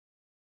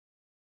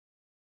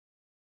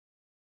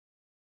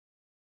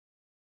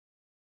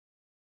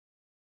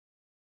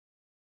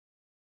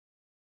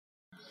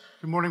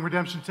Good morning,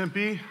 Redemption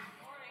Tempe.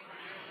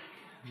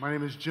 My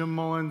name is Jim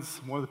Mullins.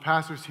 I'm one of the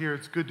pastors here.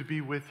 It's good to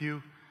be with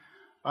you.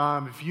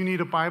 If you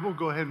need a Bible,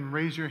 go ahead and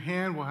raise your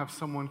hand. We'll have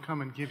someone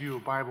come and give you a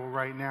Bible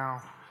right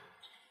now.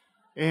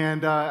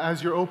 And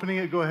as you're opening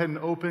it, go ahead and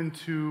open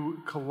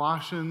to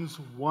Colossians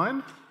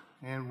 1,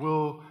 and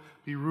we'll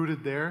be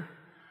rooted there.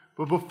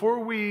 But before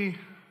we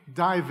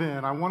dive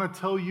in, I want to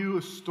tell you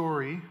a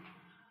story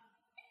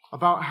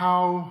about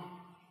how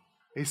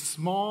a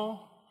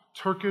small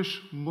Turkish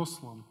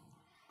Muslim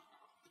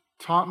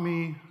taught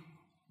me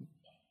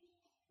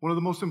one of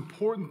the most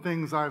important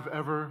things I've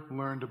ever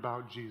learned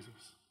about Jesus.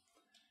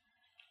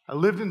 I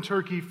lived in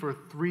Turkey for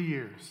 3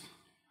 years.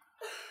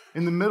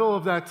 In the middle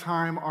of that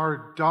time,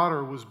 our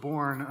daughter was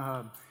born,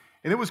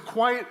 and it was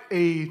quite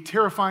a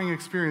terrifying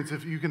experience,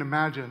 if you can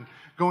imagine,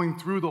 going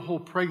through the whole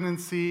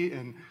pregnancy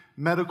and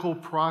medical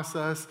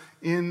process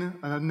in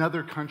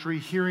another country,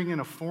 hearing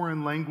in a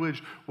foreign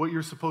language what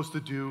you're supposed to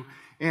do.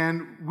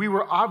 And we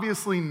were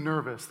obviously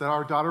nervous that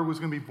our daughter was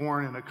going to be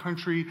born in a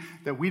country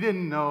that we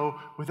didn't know,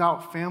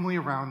 without family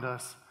around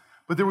us.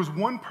 But there was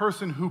one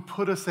person who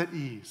put us at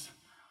ease.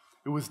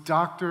 It was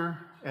Dr.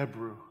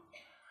 Ebru.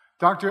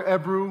 Dr.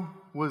 Ebru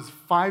was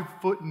 5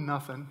 foot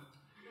nothing.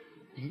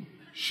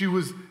 She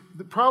was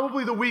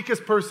probably the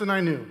weakest person I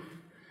knew.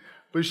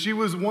 But she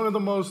was one of the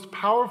most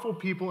powerful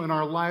people in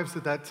our lives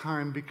at that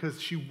time,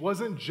 because she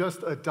wasn't just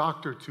a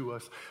doctor to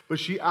us, but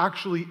she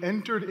actually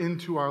entered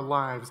into our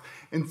lives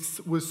and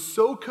was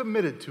so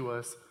committed to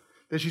us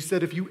that she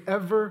said, if you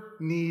ever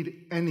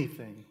need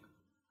anything,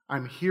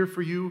 I'm here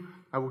for you.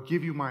 I will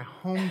give you my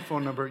home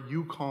phone number.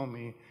 You call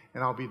me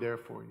and I'll be there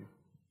for you.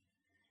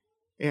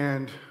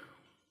 And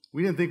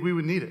we didn't think we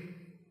would need it.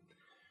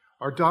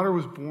 Our daughter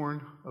was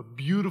born, a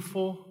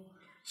beautiful,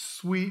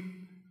 sweet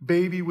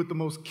baby with the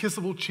most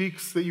kissable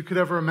cheeks that you could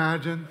ever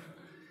imagine.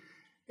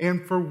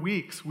 And for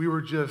weeks, we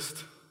were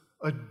just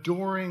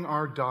adoring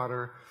our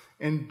daughter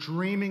and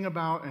dreaming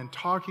about and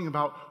talking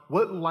about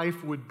what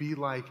life would be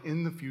like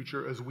in the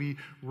future as we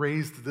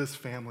raised this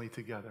family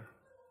together.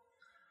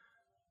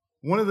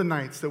 One of the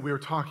nights that we were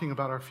talking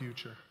about our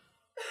future,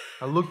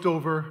 I looked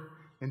over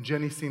and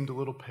Jenny seemed a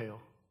little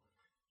pale.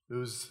 It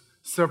was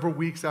several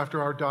weeks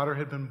after our daughter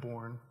had been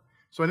born,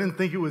 so I didn't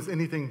think it was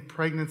anything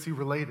pregnancy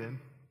related.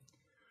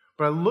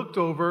 But I looked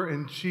over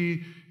and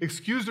she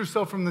excused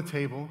herself from the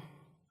table.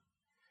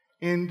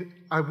 And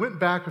I went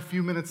back a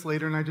few minutes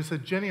later and I just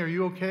said, Jenny, are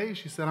you okay?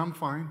 She said, I'm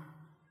fine.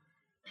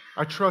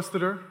 I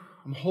trusted her.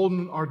 I'm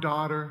holding our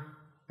daughter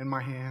in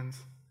my hands.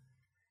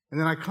 And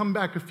then I come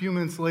back a few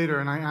minutes later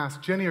and I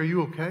ask, Jenny, are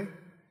you okay?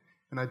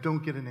 And I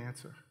don't get an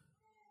answer.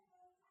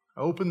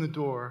 I open the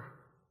door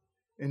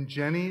and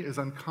Jenny is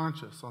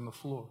unconscious on the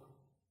floor.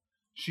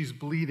 She's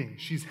bleeding.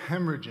 She's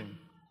hemorrhaging.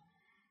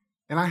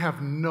 And I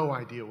have no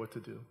idea what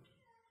to do.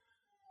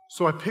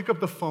 So I pick up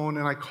the phone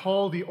and I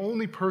call the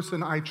only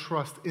person I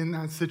trust in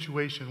that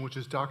situation, which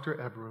is Dr.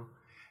 Ebru.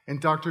 And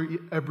Dr.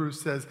 Ebru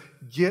says,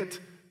 get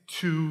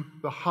to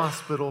the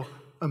hospital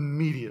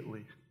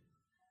immediately.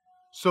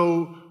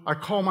 So I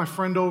call my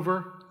friend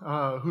over,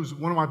 who's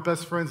one of my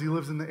best friends. He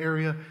lives in the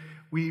area.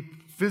 We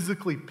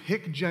physically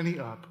pick Jenny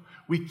up.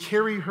 We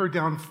carry her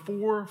down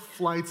 4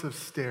 flights of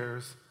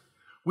stairs.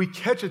 We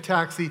catch a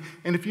taxi,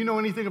 and if you know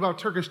anything about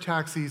Turkish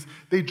taxis,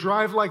 they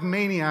drive like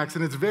maniacs,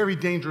 and it's very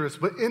dangerous.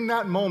 But in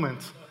that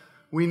moment,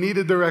 we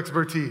needed their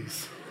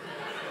expertise.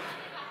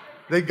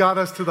 They got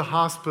us to the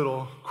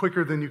hospital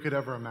quicker than you could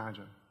ever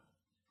imagine.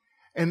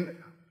 And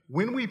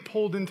when we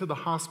pulled into the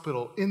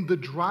hospital, in the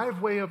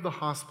driveway of the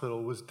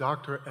hospital was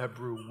Dr.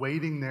 Ebru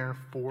waiting there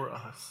for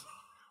us,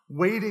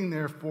 waiting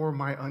there for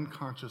my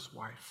unconscious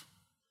wife.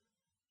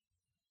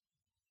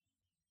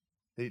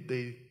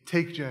 They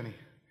take Jenny.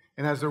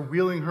 And as they're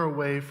wheeling her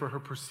away for her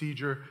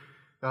procedure,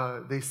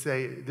 they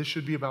say, this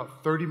should be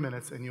about 30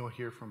 minutes and you'll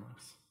hear from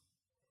us.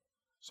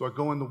 So I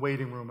go in the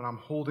waiting room and I'm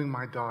holding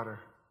my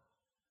daughter.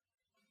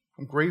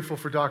 I'm grateful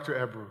for Dr.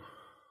 Ebru.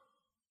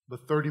 The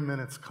 30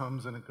 minutes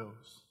comes and it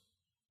goes.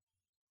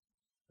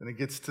 Then it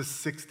gets to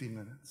 60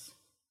 minutes.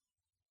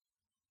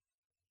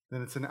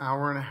 Then it's an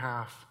hour and a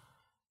half.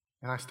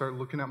 And I start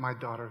looking at my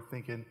daughter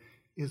thinking,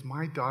 is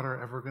my daughter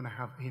ever going to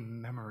have a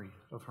memory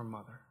of her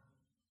mother?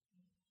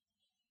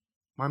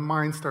 My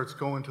mind starts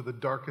going to the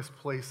darkest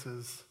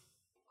places.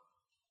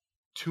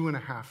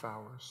 2.5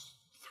 hours,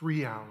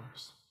 3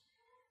 hours.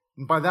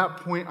 And by that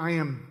point, I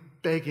am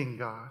begging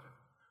God,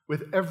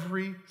 with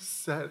every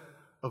set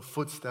of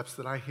footsteps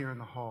that I hear in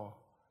the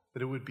hall,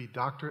 that it would be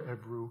Dr.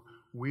 Ebru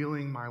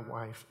wheeling my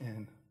wife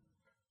in.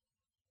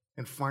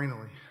 And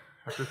finally,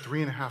 after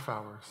 3.5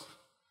 hours,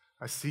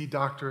 I see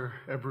Dr.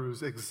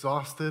 Ebru's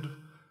exhausted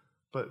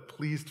but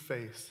pleased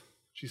face.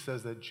 She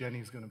says that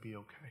Jenny's going to be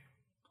okay.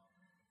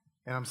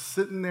 And I'm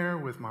sitting there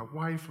with my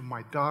wife and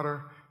my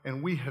daughter,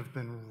 and we have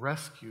been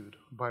rescued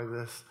by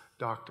this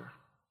doctor.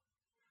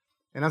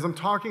 And as I'm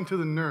talking to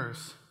the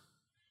nurse,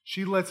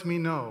 she lets me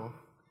know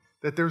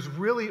that there's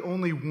really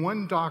only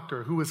one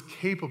doctor who is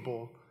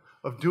capable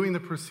of doing the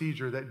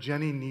procedure that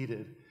Jenny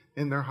needed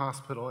in their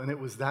hospital, and it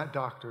was that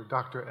doctor,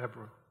 Dr.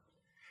 Ebru.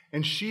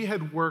 And she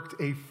had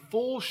worked a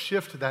full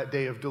shift that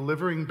day of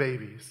delivering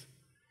babies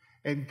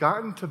and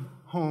gotten to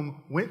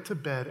home, went to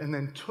bed, and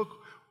then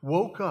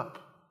woke up,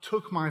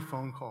 took my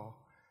phone call,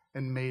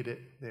 and made it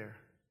there.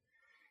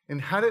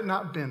 And had it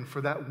not been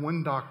for that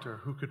one doctor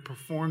who could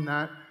perform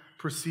that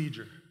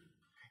procedure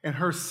and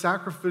her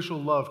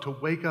sacrificial love to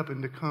wake up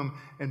and to come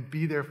and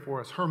be there for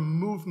us, her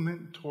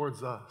movement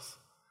towards us,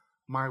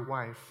 my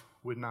wife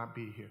would not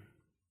be here.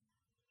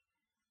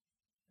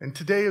 And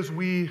today, as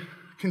we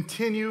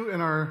continue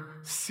in our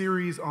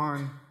series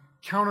on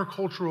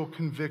countercultural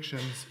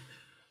convictions,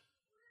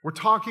 we're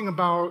talking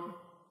about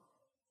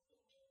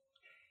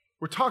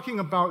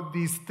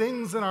these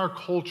things in our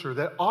culture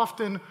that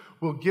often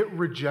will get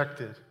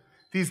rejected,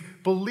 these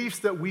beliefs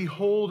that we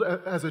hold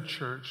as a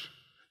church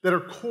that are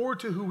core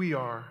to who we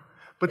are,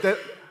 but that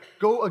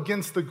go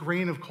against the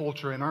grain of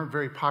culture and aren't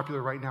very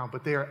popular right now,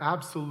 but they are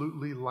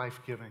absolutely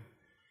life-giving.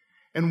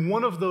 And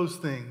one of those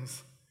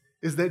things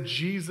is that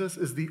Jesus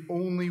is the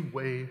only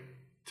way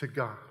to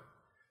God,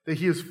 that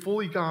he is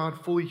fully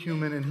God, fully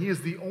human, and he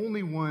is the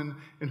only one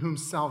in whom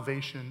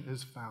salvation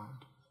is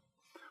found.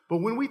 But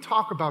when we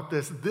talk about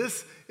this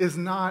is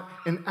not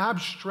an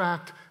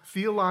abstract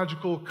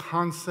theological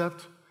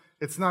concept.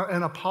 It's not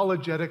an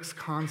apologetics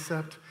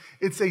concept.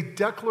 It's a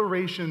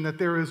declaration that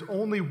there is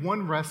only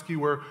one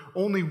rescuer,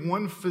 only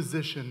one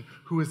physician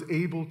who is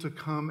able to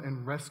come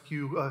and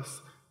rescue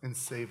us and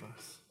save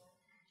us.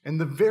 And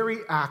the very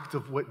act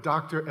of what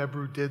Dr.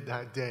 Ebru did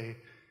that day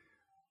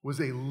was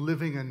a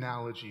living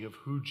analogy of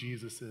who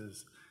Jesus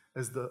is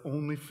as the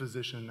only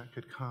physician that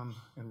could come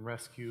and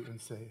rescue and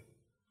save.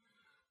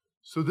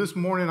 So this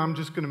morning, I'm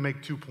just going to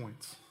make 2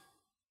 points.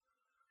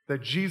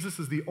 That Jesus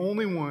is the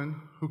only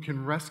one who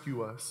can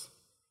rescue us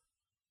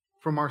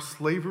from our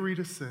slavery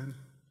to sin,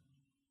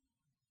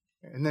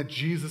 and that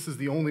Jesus is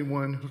the only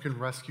one who can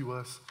rescue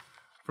us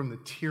from the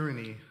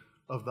tyranny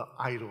of the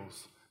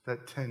idols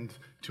that tend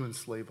to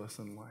enslave us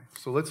in life.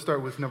 So let's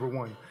start with number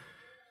 1.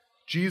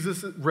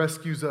 Jesus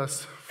rescues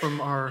us from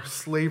our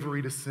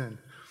slavery to sin.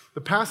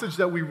 The passage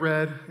that we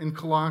read in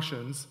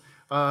Colossians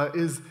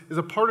is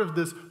a part of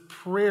this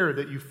prayer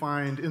that you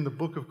find in the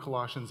book of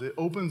Colossians. It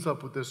opens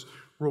up with this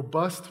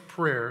robust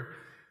prayer,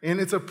 and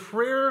it's a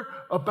prayer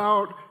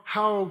about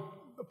how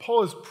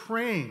Paul is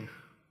praying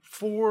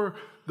for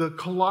the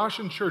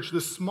Colossian church,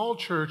 this small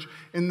church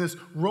in this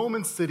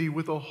Roman city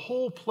with a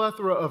whole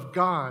plethora of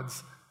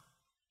gods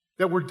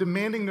that were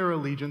demanding their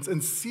allegiance,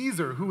 and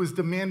Caesar, who was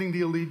demanding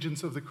the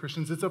allegiance of the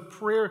Christians. It's a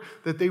prayer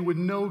that they would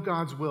know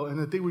God's will and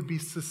that they would be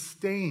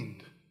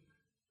sustained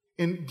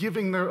in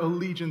giving their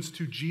allegiance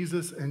to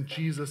Jesus and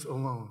Jesus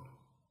alone.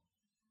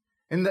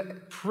 And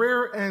the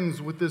prayer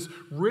ends with this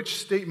rich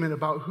statement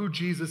about who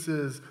Jesus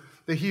is,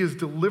 that he has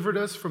delivered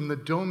us from the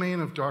domain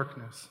of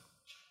darkness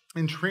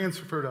and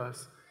transferred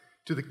us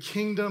to the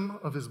kingdom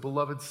of his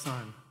beloved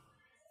Son,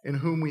 in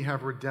whom we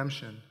have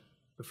redemption,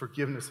 the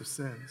forgiveness of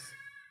sins.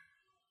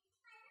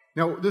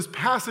 Now, this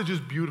passage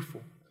is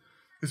beautiful.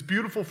 It's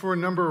beautiful for a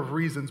number of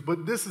reasons,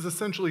 but this is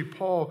essentially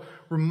Paul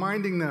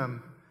reminding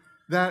them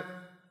that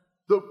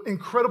the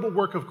incredible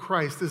work of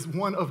Christ is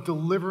one of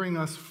delivering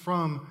us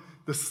from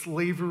the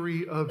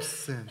slavery of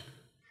sin,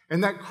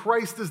 and that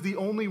Christ is the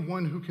only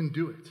one who can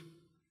do it.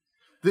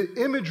 The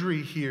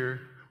imagery here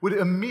would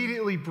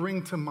immediately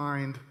bring to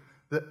mind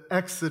the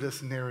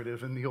Exodus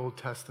narrative in the Old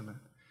Testament.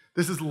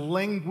 This is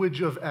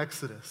language of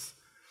Exodus.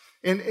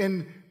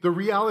 And the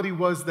reality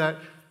was that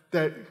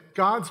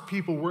God's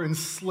people were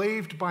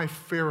enslaved by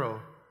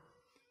Pharaoh.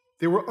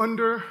 They were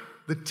under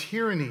the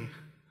tyranny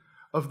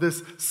of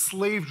this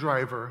slave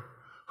driver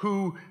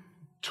who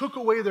took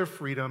away their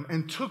freedom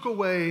and took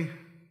away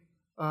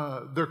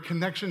their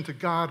connection to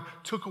God,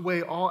 took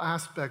away all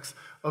aspects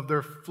of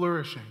their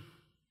flourishing.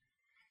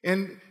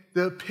 And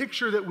the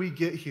picture that we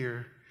get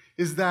here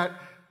is that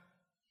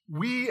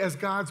we as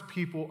God's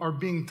people are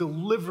being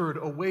delivered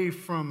away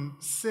from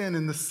sin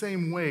in the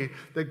same way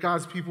that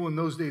God's people in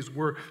those days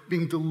were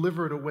being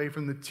delivered away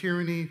from the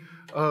tyranny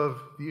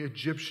of the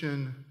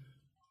Egyptian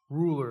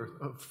ruler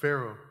of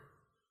Pharaoh.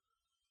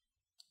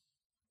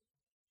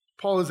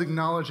 Paul is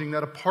acknowledging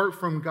that apart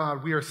from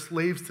God, we are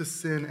slaves to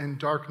sin and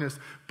darkness,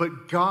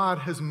 but God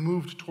has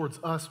moved towards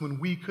us when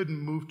we couldn't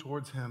move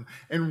towards him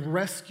and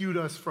rescued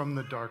us from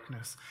the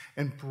darkness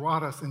and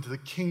brought us into the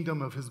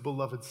kingdom of his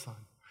beloved Son,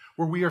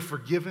 where we are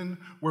forgiven,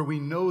 where we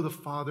know the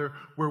Father,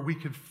 where we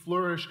could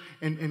flourish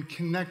and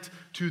connect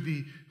to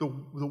the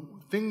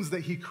things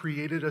that he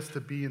created us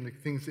to be and the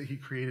things that he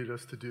created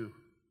us to do.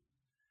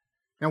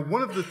 Now,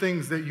 one of the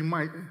things that you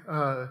might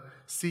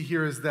see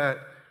here is that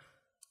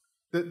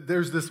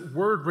there's this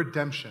word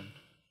redemption.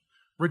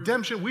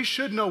 Redemption, we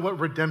should know what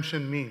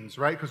redemption means,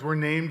 right? Because we're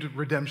named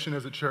redemption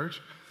as a church.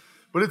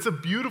 But it's a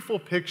beautiful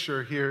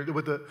picture here.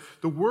 With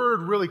the word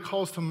really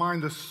calls to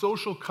mind the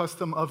social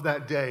custom of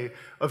that day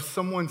of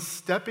someone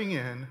stepping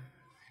in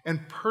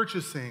and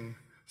purchasing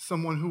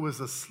someone who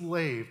was a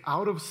slave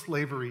out of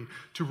slavery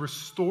to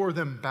restore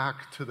them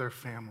back to their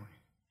family.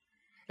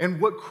 And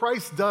what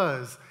Christ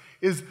does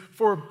is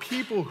for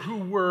people who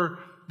were,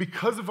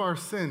 because of our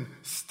sin,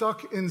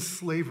 stuck in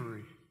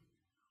slavery,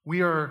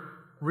 We are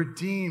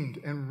redeemed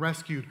and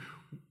rescued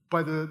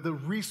by the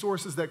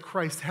resources that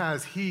Christ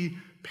has. He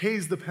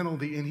pays the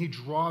penalty and he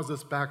draws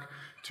us back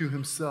to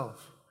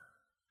himself.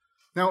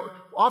 Now,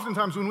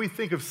 oftentimes when we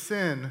think of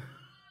sin,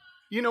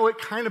 it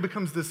kind of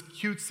becomes this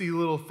cutesy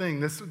little thing.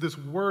 This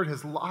word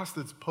has lost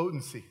its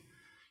potency.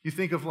 You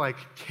think of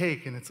like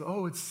cake and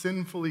it's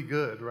sinfully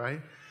good,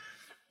 right?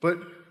 But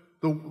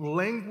the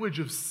language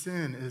of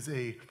sin is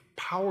a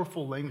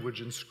powerful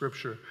language in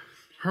Scripture.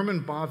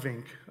 Herman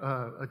Bavinck,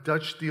 a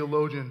Dutch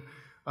theologian,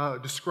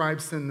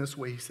 describes sin this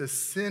way. He says,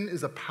 sin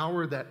is a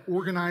power that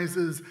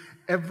organizes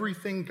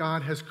everything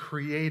God has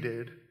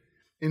created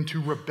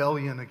into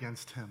rebellion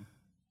against him.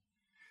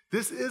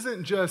 This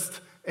isn't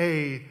just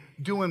a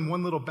doing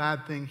one little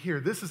bad thing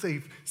here.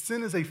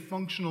 Sin is a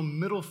functional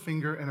middle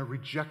finger and a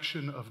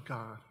rejection of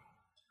God.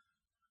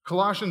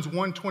 Colossians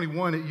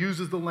 1:21, it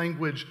uses the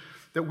language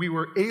that we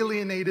were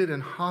alienated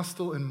and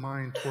hostile in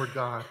mind toward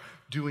God,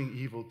 doing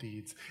evil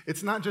deeds.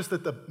 It's not just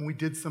that we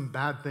did some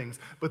bad things,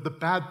 but the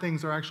bad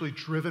things are actually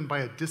driven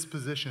by a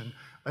disposition,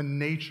 a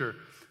nature,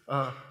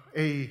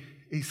 a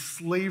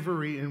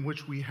slavery in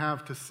which we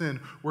have to sin,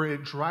 where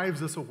it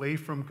drives us away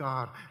from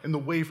God and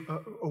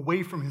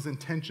away from his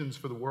intentions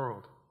for the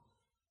world.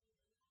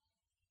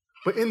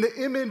 But in the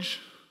image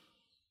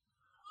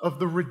of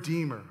the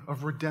Redeemer,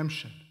 of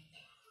redemption,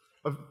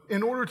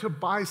 in order to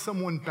buy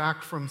someone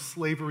back from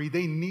slavery,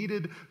 they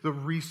needed the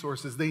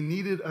resources. They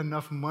needed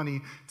enough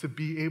money to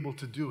be able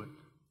to do it.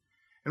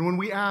 And when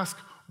we ask,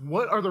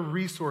 what are the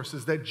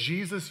resources that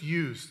Jesus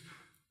used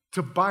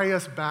to buy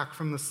us back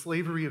from the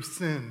slavery of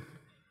sin,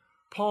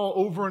 Paul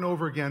over and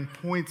over again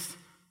points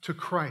to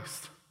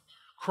Christ.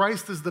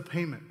 Christ is the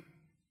payment.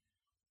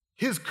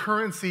 His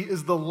currency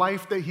is the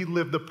life that he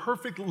lived, the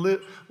perfect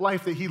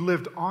life that he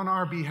lived on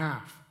our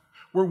behalf.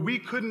 Where we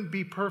couldn't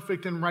be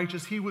perfect and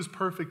righteous, he was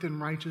perfect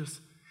and righteous,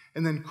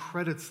 and then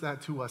credits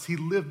that to us. He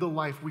lived the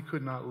life we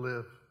could not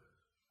live.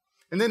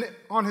 And then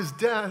in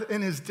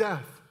his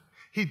death,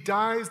 he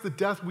dies the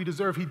death we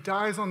deserve. He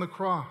dies on the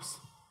cross,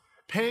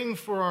 paying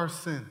for our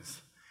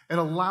sins and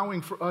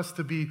allowing for us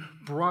to be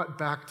brought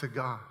back to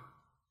God.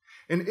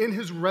 And in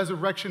his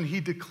resurrection, he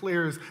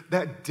declares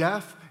that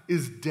death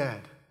is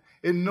dead.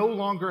 It no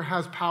longer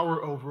has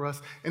power over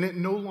us, and it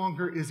no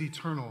longer is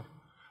eternal.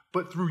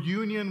 But through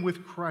union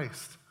with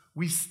Christ,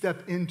 we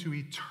step into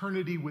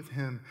eternity with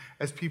him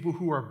as people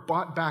who are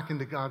bought back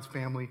into God's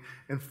family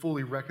and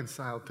fully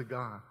reconciled to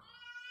God.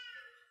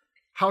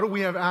 How do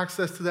we have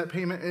access to that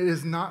payment? It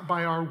is not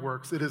by our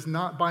works. It is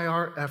not by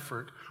our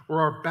effort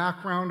or our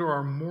background or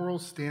our moral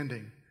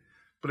standing,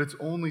 but it's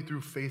only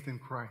through faith in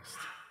Christ.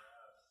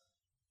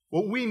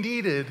 What we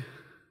needed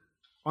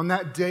on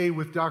that day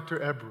with Dr.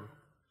 Ebru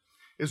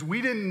is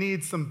we didn't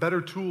need some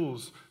better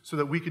tools so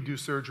that we could do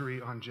surgery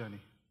on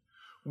Jenny.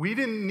 We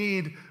didn't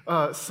need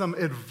some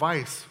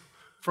advice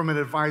from an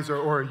advisor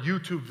or a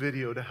YouTube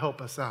video to help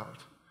us out.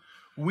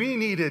 We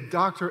needed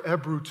Dr.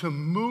 Ebru to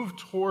move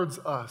towards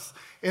us.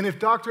 And if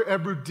Dr.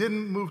 Ebru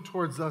didn't move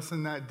towards us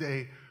in that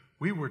day,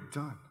 we were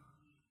done.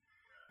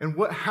 And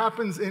what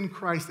happens in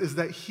Christ is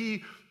that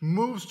he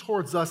moves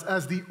towards us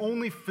as the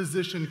only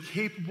physician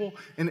capable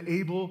and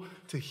able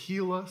to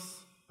heal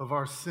us of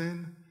our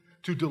sin,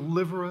 to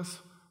deliver us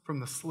from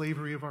the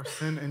slavery of our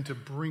sin, and to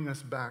bring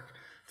us back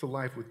to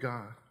life with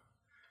God.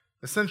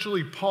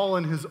 Essentially, Paul,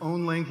 in his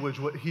own language,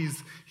 what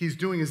he's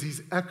doing is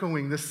he's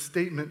echoing this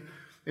statement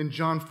in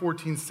John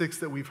 14:6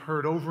 that we've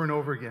heard over and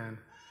over again,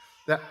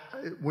 that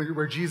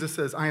where Jesus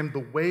says, I am the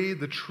way,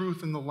 the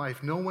truth, and the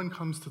life. No one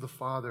comes to the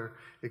Father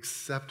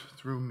except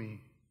through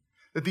me.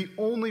 That the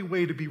only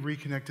way to be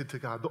reconnected to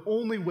God, the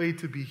only way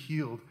to be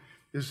healed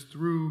is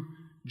through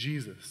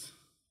Jesus.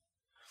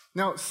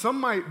 Now, some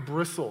might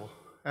bristle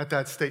at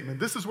that statement.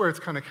 This is where it's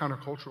kind of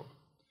countercultural.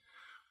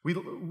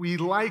 We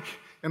like,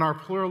 in our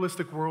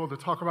pluralistic world, to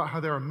talk about how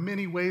there are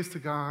many ways to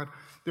God.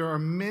 There are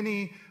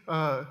many,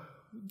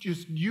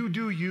 just you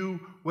do you,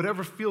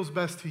 whatever feels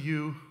best to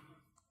you.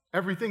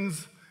 Every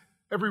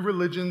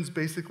religion's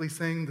basically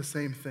saying the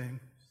same thing.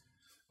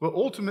 But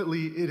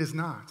ultimately, it is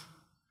not.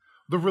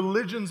 The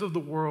religions of the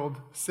world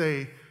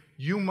say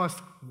you must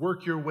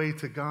work your way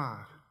to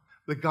God.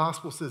 The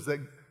gospel says that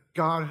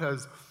God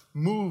has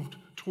moved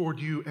toward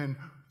you and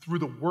through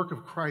the work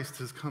of Christ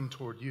has come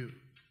toward you.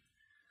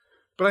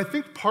 But I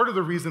think part of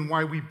the reason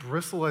why we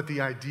bristle at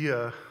the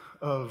idea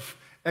of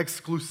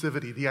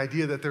exclusivity, the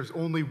idea that there's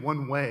only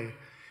one way,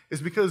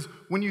 is because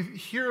when you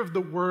hear of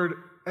the word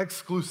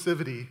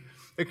exclusivity,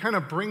 it kind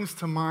of brings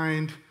to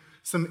mind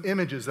some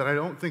images that I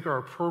don't think are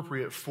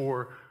appropriate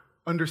for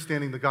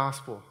understanding the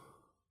gospel.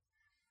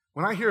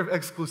 When I hear of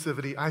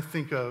exclusivity, I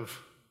think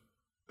of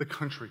the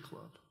country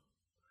club.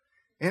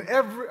 And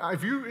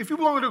if you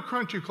belong to a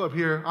country club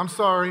here, I'm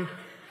sorry,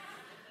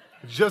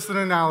 it's just an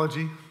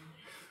analogy.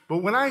 But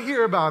when I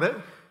hear about it,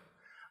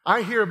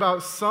 I hear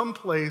about some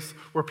place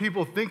where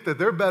people think that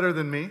they're better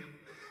than me,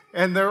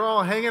 and they're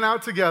all hanging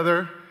out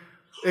together,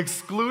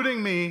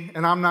 excluding me,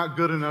 and I'm not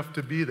good enough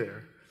to be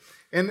there.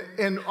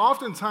 And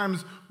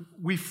oftentimes,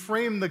 we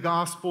frame the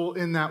gospel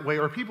in that way,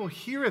 or people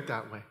hear it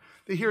that way.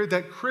 They hear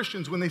that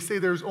Christians, when they say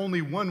there's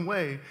only one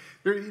way,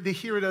 they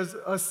hear it as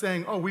us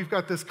saying, oh, we've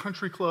got this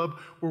country club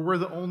where we're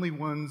the only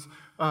ones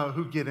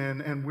who get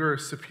in and we're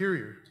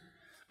superior.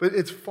 But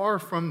it's far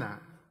from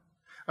that.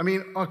 I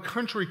mean, a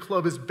country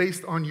club is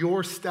based on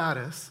your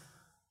status,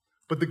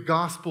 but the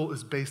gospel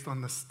is based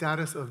on the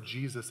status of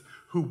Jesus,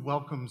 who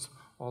welcomes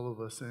all of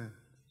us in.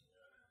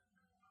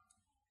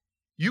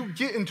 You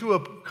get into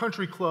a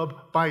country club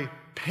by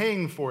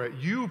paying for it,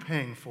 you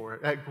paying for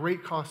it at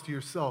great cost to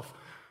yourself.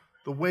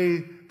 The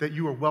way that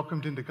you are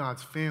welcomed into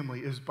God's family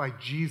is by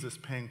Jesus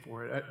paying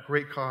for it at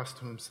great cost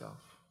to himself.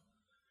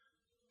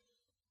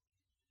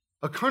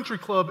 A country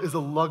club is a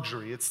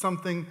luxury. It's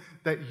something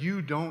that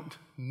you don't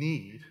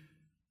need,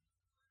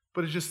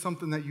 but it's just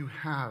something that you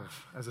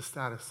have as a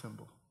status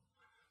symbol.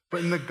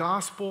 But in the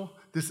gospel,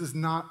 this is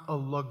not a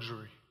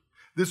luxury.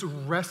 This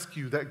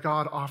rescue that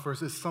God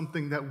offers is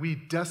something that we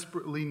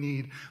desperately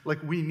need,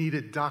 like we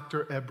needed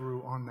Dr.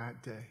 Ebru on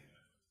that day.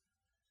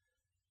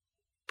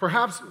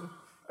 Perhaps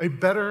a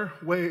better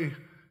way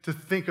to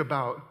think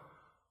about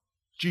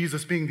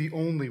Jesus being the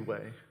only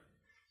way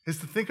is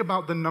to think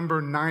about the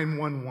number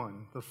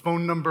 911, the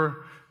phone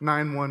number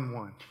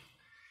 911.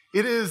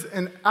 It is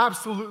an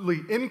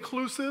absolutely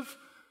inclusive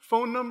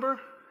phone number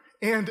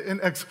and an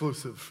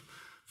exclusive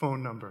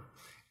phone number.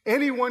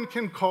 Anyone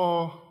can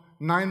call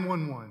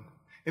 911.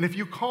 And if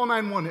you call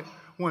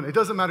 911, it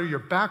doesn't matter your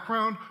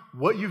background,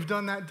 what you've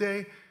done that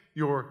day,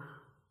 your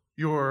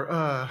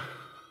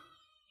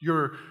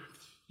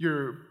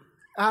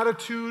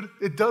attitude.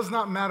 It does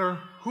not matter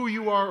who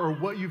you are or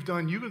what you've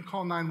done. You can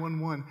call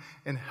 911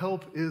 and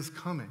help is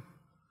coming.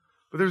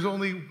 But there's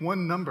only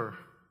one number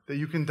that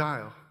you can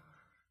dial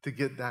to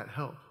get that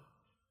help.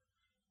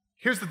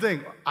 Here's the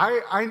thing.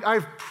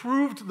 I've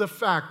proved the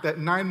fact that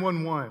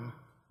 911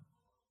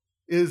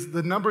 is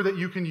the number that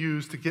you can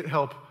use to get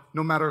help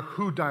no matter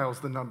who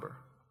dials the number,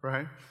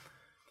 right?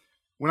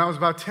 When I was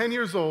about 10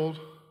 years old,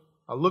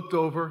 I looked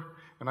over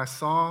and I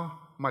saw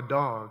my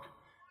dog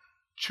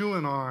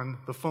chewing on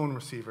the phone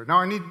receiver. Now,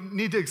 I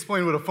need to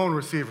explain what a phone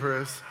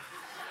receiver is.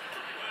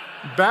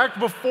 Back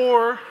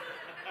before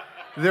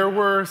there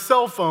were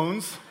cell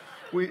phones,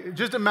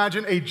 just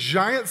imagine a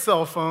giant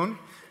cell phone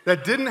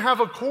that didn't have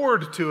a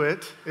cord to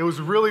it. It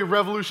was really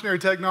revolutionary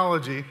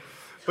technology,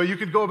 but you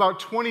could go about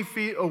 20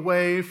 feet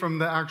away from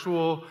the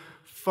actual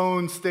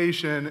phone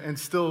station and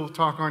still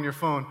talk on your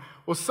phone.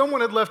 Well, someone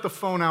had left the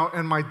phone out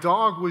and my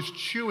dog was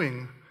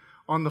chewing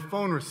on the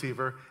phone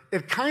receiver.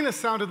 It kind of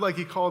sounded like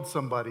he called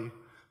somebody,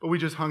 but we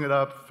just hung it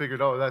up,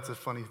 figured, oh, that's a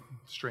funny,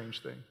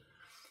 strange thing.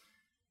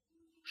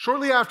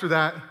 Shortly after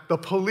that, the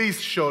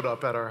police showed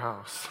up at our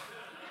house.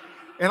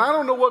 And I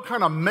don't know what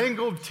kind of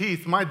mangled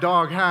teeth my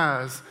dog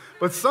has,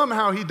 but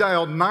somehow he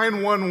dialed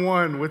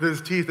 911 with his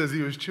teeth as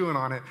he was chewing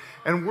on it.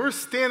 And we're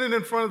standing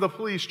in front of the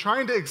police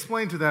trying to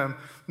explain to them,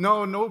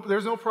 no,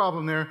 there's no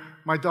problem there.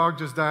 My dog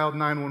just dialed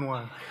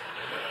 911.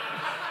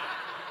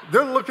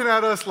 They're looking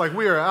at us like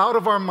we are out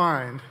of our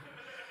mind.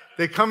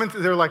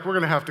 They're like, we're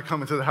going to have to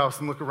come into the house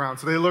and look around.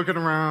 So they look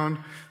around,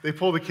 they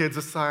pull the kids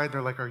aside,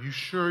 they're like, are you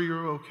sure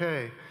you're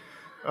okay?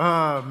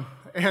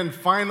 And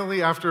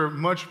finally, after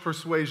much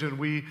persuasion,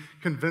 we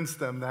convinced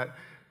them that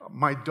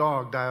my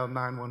dog dialed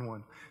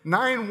 911.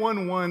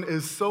 911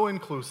 is so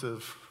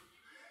inclusive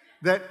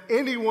that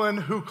anyone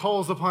who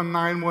calls upon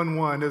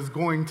 911 is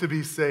going to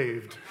be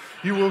saved.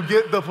 You will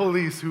get the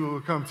police who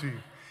will come to you.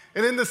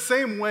 And in the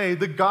same way,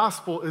 the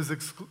gospel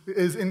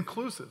is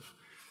inclusive.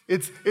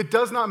 It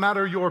does not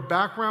matter your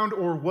background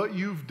or what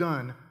you've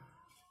done.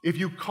 If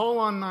you call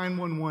on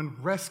 911,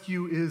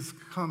 rescue is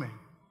coming.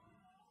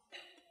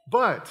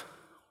 But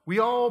we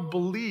all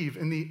believe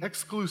in the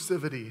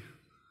exclusivity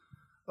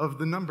of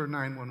the number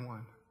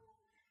 911.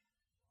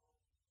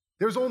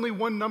 There's only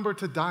one number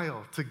to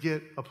dial to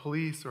get a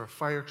police or a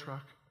fire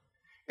truck.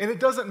 And it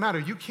doesn't matter.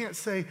 You can't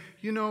say,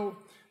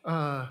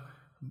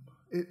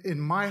 in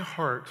my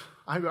heart,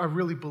 I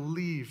really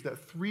believe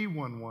that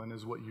 311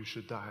 is what you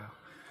should dial.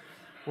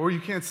 Or you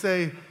can't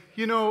say,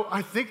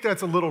 I think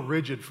that's a little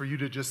rigid for you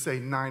to just say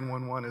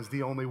 911 is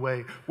the only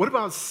way. What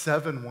about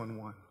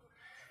 711?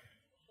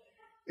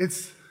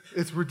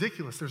 It's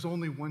ridiculous. There's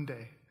only one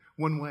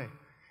way.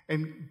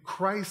 And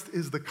Christ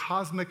is the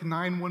cosmic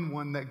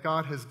 911 that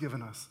God has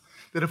given us.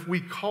 That if we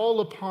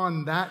call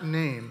upon that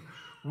name,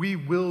 we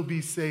will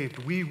be saved.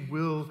 We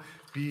will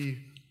be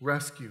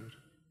rescued.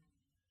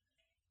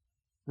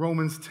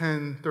 Romans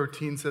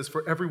 10:13 says,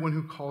 for everyone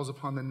who calls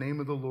upon the name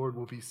of the Lord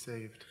will be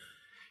saved.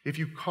 If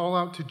you call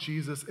out to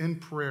Jesus in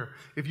prayer,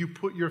 if you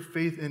put your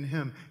faith in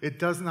him, it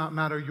does not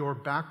matter your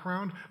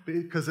background,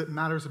 because it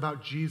matters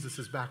about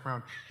Jesus'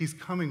 background. He's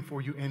coming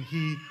for you and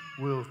he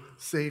will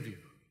save you.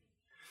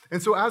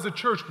 And so as a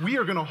church, we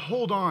are going to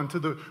hold on to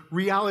the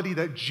reality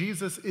that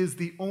Jesus is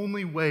the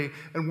only way,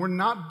 and we're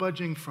not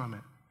budging from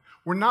it.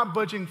 We're not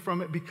budging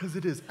from it because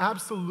it is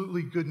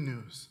absolutely good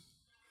news.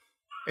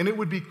 And it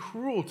would be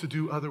cruel to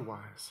do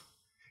otherwise.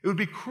 It would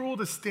be cruel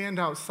to stand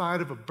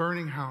outside of a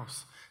burning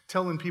house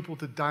telling people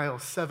to dial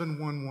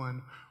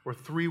 711 or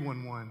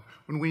 311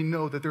 when we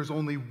know that there's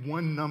only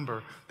one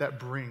number that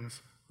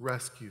brings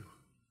rescue.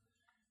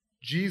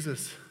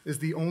 Jesus is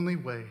the only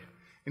way,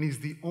 and he's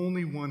the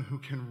only one who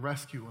can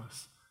rescue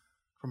us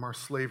from our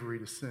slavery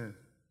to sin.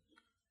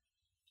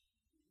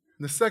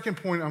 And the second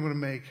point I'm going to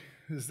make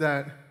is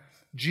that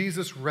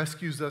Jesus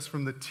rescues us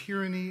from the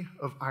tyranny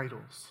of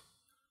idols.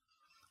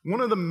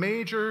 One of the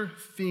major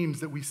themes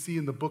that we see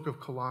in the book of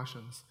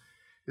Colossians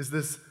is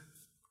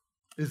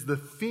the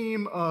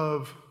theme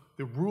of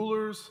the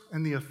rulers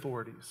and the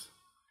authorities.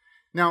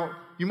 Now,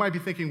 you might be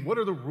thinking, what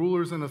are the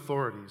rulers and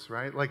authorities,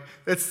 right? Like,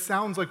 that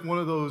sounds like one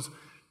of those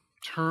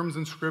terms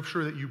in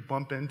Scripture that you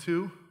bump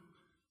into,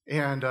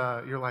 and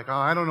you're like, oh,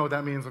 I don't know what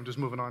that means, I'm just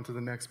moving on to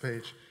the next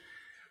page.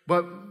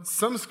 But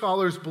some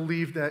scholars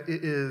believe that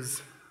it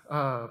is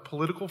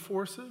political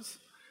forces.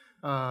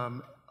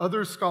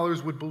 Other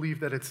scholars would believe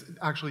that it's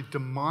actually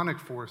demonic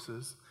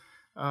forces.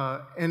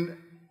 And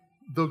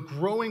the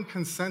growing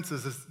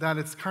consensus is that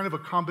it's kind of a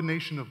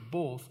combination of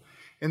both,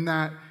 in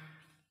that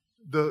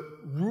the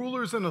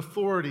rulers and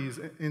authorities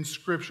in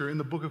Scripture, in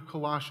the book of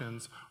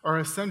Colossians, are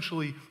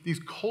essentially these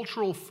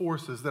cultural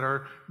forces that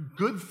are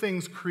good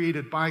things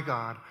created by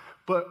God,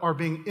 but are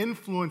being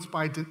influenced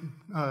by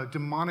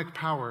demonic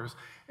powers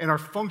and are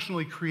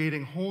functionally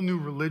creating whole new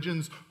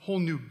religions, whole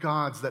new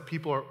gods that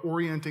people are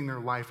orienting their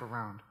life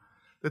around,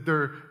 that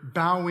they're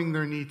bowing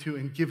their knee to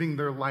and giving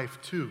their life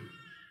to.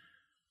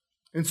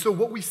 And so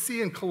what we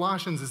see in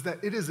Colossians is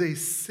that it is a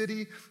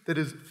city that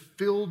is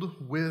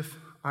filled with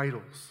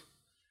idols.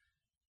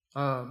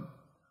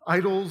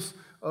 Idols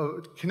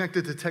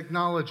connected to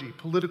technology,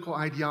 political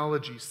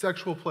ideology,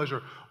 sexual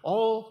pleasure,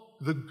 all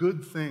the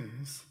good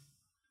things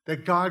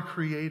that God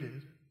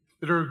created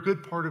that are a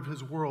good part of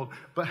his world,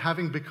 but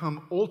having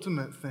become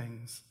ultimate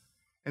things,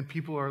 and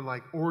people are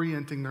like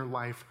orienting their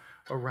life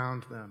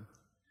around them.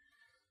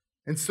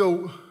 And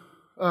so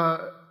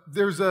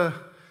there's a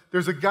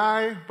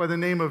guy by the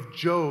name of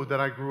Joe that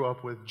I grew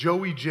up with,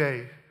 Joey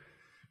J,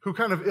 who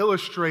kind of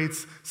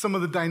illustrates some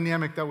of the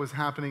dynamic that was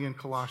happening in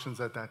Colossians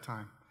at that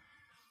time.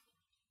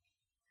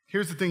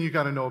 Here's the thing you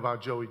got to know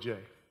about Joey J.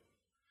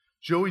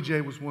 Joey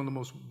J was one of the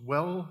most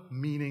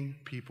well-meaning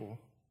people,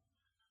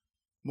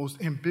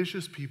 most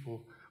ambitious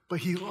people, but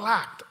he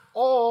lacked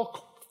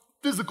all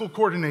physical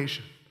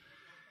coordination.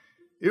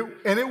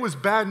 It was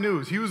bad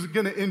news. He was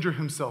going to injure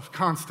himself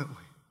constantly.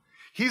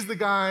 He's the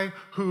guy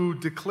who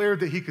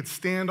declared that he could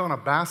stand on a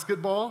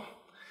basketball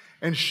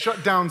and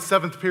shut down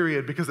seventh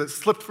period because it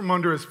slipped from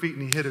under his feet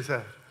and he hit his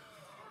head.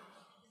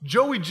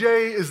 Joey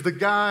J is the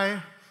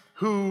guy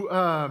who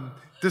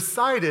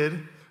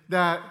decided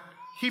that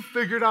he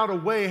figured out a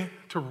way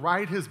to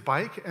ride his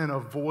bike and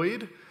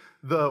avoid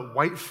the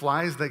white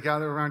flies that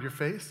gather around your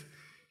face.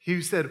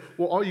 He said,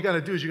 well, all you got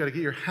to do is you got to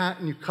get your hat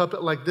and you cup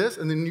it like this,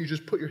 and then you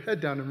just put your head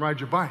down and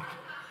ride your bike.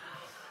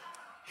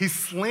 He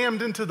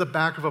slammed into the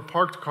back of a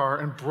parked car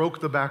and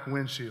broke the back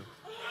windshield.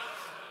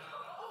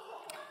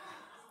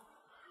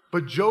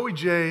 But Joey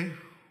J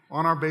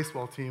on our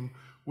baseball team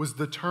was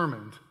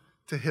determined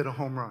to hit a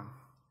home run.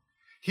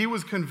 He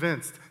was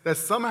convinced that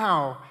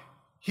somehow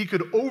he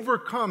could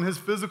overcome his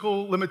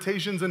physical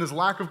limitations and his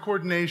lack of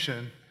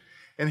coordination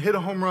and hit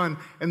a home run,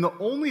 and the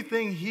only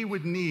thing he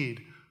would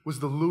need was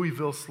the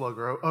Louisville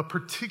Slugger, a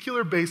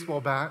particular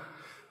baseball bat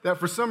that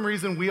for some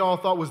reason we all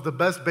thought was the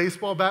best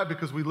baseball bat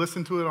because we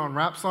listened to it on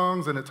rap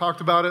songs and it talked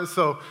about it,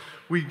 so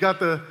we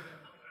got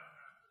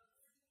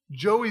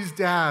Joey's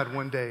dad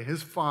one day,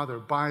 his father,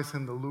 buys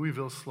him the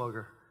Louisville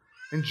Slugger,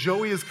 and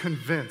Joey is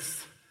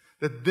convinced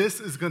that this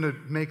is going to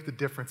make the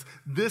difference.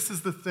 This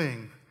is the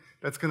thing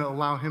that's going to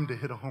allow him to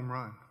hit a home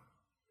run.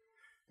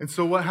 And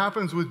so what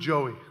happens with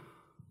Joey?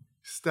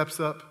 Steps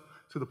up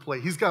to the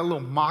plate. He's got a little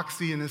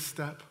moxie in his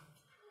step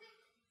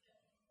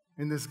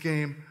in this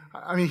game.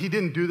 I mean, he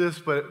didn't do this,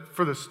 but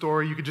for the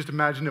story, you could just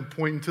imagine him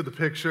pointing to the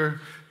pitcher.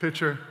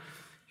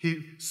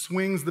 He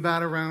swings the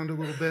bat around a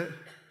little bit.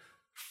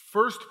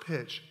 First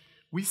pitch,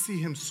 we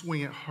see him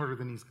swing it harder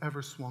than he's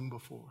ever swung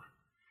before.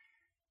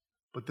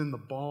 But then the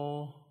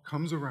ball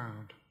comes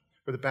around,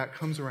 or the bat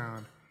comes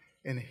around,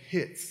 and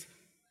hits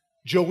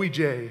Joey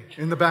J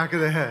in the back of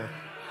the head.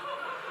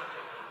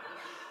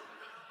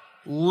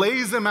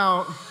 Lays him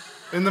out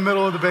in the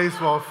middle of the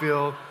baseball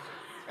field,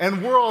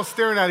 and we're all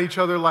staring at each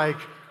other like,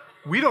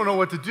 we don't know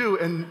what to do,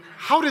 and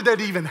how did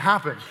that even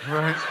happen,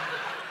 right?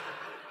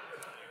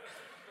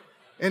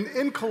 And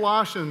in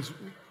Colossians,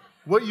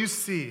 what you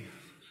see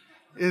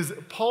is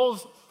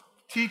Paul's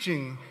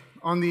teaching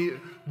on the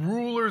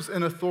rulers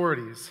and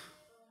authorities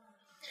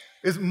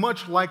is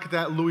much like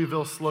that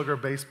Louisville Slugger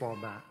baseball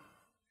bat.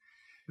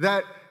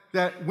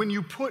 That when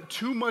you put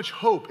too much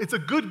hope, it's a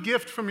good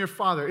gift from your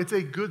Father, it's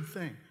a good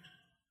thing.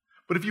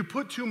 But if you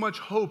put too much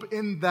hope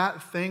in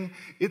that thing,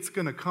 it's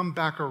going to come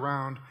back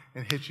around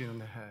and hit you in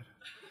the head.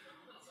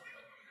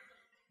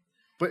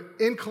 But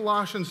in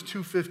Colossians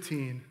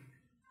 2:15,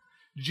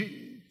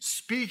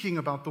 speaking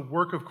about the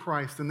work of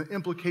Christ and the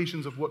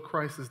implications of what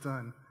Christ has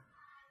done,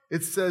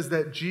 it says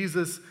that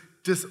Jesus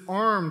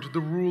disarmed the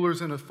rulers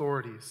and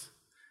authorities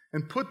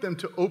and put them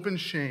to open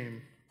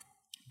shame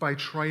by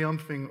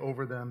triumphing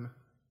over them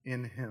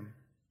in him.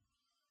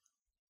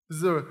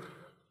 This is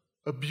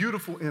a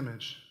beautiful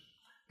image.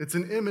 It's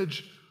an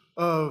image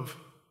of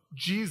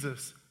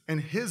Jesus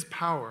and his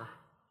power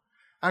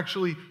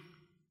actually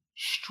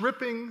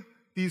stripping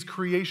these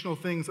creational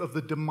things of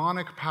the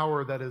demonic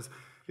power that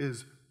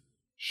is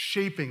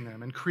shaping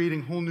them and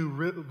creating whole new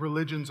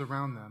religions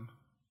around them,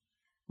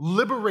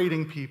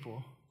 liberating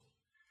people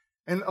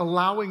and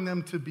allowing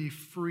them to be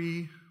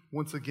free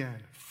once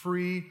again,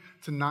 free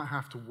to not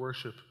have to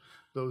worship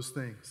those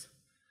things.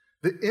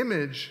 The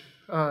image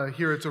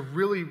here, it's a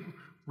really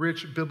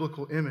rich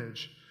biblical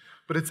image,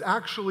 but it's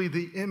actually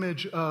the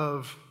image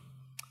of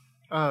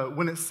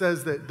when it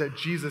says that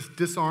Jesus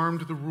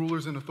disarmed the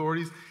rulers and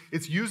authorities,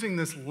 it's using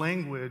this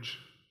language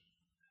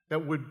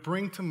that would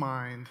bring to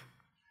mind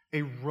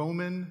a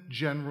Roman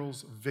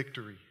general's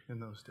victory in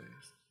those days.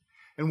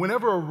 And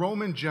whenever a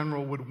Roman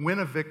general would win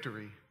a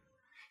victory,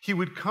 he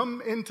would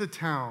come into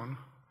town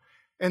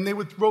and they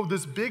would throw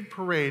this big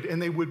parade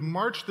and they would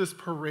march this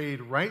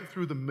parade right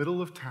through the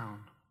middle of town.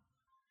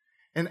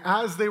 And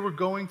as they were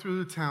going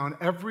through the town,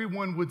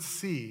 everyone would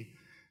see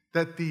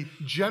that the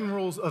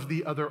generals of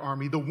the other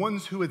army, the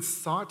ones who had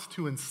sought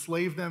to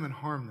enslave them and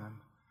harm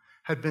them,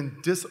 had been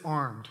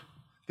disarmed.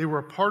 They were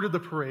a part of the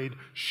parade,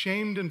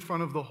 shamed in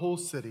front of the whole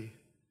city,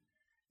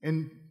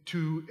 and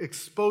to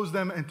expose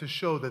them and to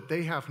show that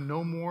they have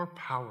no more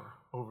power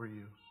over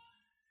you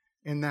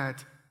and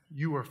that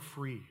you are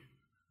free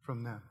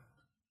from them.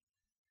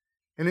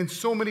 And in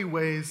so many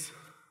ways,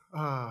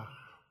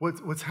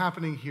 what's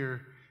happening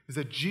here is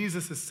that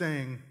Jesus is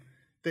saying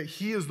that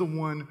he is the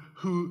one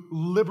who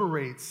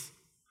liberates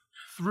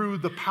through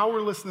the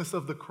powerlessness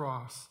of the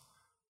cross.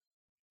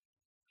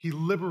 He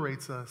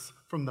liberates us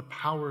from the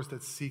powers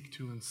that seek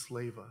to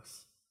enslave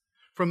us,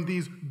 from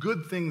these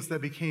good things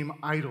that became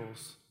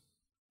idols,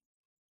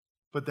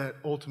 but that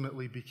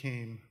ultimately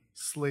became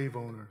slave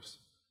owners.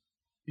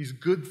 These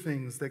good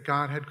things that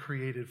God had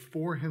created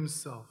for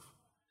himself,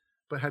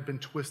 but had been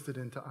twisted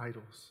into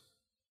idols.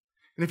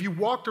 And if you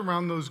walked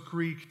around those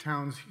Greek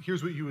towns,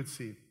 here's what you would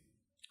see.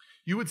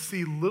 You would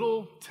see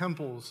little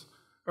temples,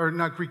 or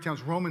not Greek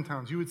towns, Roman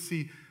towns. You would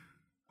see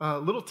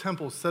little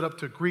temples set up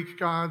to Greek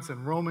gods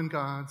and Roman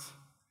gods.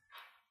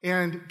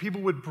 And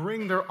people would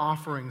bring their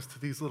offerings to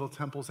these little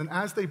temples. And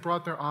as they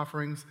brought their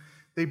offerings,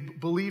 they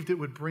believed it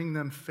would bring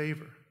them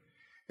favor.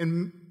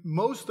 And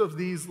most of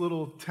these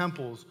little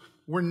temples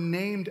were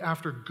named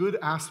after good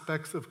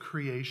aspects of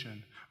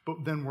creation,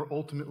 but then were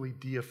ultimately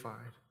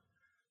deified.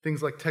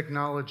 Things like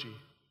technology,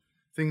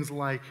 things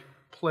like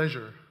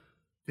pleasure,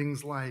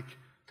 things like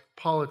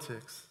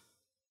politics.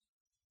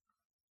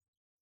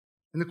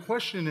 And the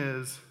question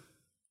is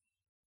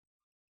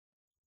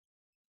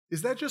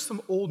that just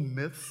some old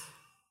myths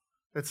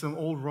that some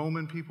old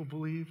Roman people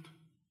believed?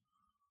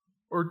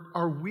 Or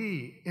are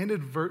we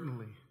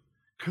inadvertently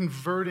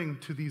converting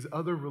to these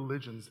other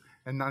religions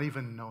and not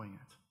even knowing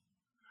it?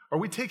 Are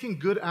we taking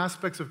good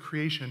aspects of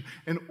creation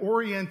and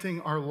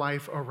orienting our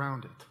life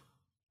around it?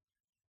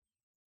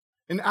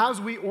 And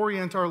as we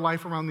orient our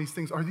life around these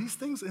things, are these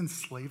things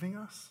enslaving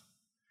us?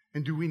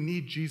 And do we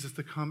need Jesus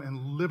to come and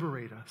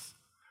liberate us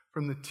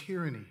from the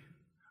tyranny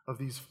of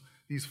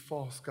these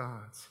false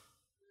gods?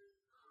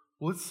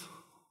 Let's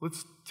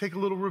take a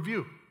little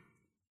review.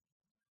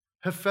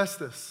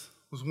 Hephaestus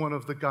was one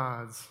of the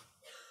gods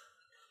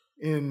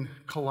in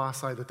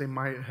Colossae that they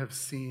might have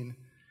seen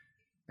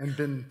and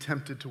been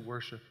tempted to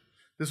worship.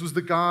 This was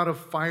the god of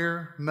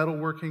fire,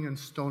 metalworking, and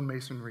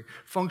stonemasonry.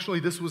 Functionally,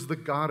 this was the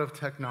god of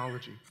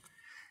technology.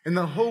 And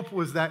the hope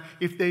was that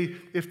if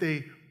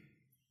they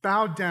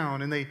bowed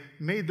down and they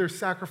made their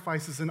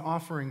sacrifices and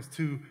offerings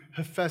to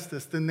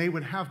Hephaestus, then they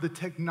would have the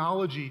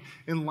technology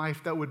in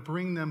life that would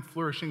bring them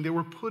flourishing. They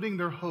were putting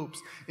their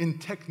hopes in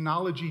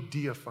technology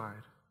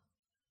deified.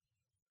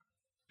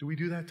 Do we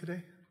do that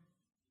today?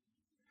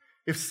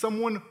 If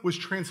someone was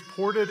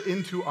transported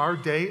into our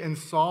day and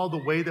saw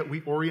the way that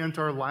we orient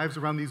our lives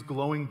around these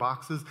glowing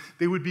boxes,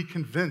 they would be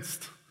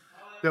convinced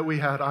that we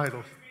had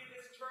idols.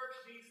 This church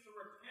needs to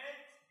repent,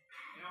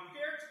 and I'm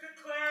here to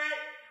declare it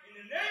in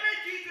the name of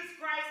Jesus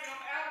Christ, and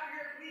I'm out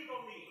here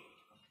legally.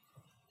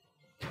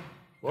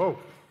 Whoa.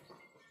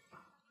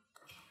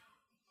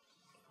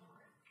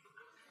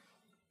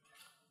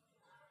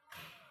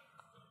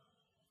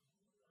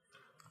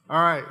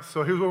 All right,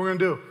 so here's what we're going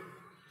to do.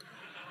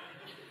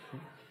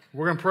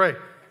 We're going to pray.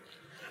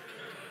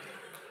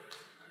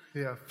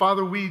 Yeah,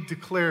 Father, we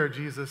declare,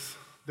 Jesus,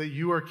 that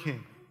you are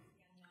King.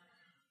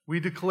 We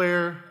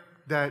declare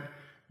that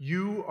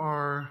you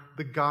are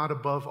the God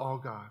above all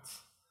gods.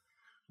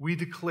 We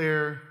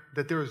declare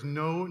that there is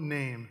no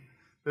name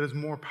that is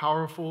more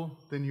powerful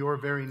than your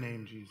very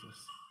name, Jesus.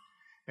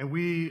 And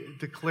we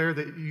declare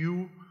that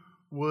you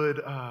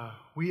would,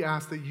 we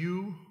ask that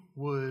you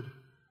would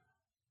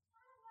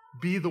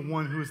be the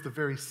one who is the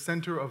very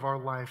center of our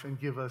life and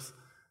give us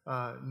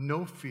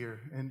no fear,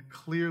 and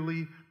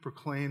clearly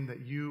proclaim that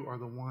you are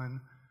the one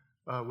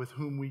with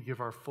whom we give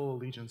our full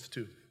allegiance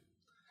to.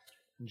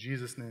 In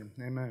Jesus' name,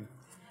 amen.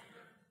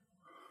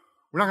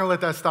 We're not going to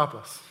let that stop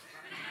us.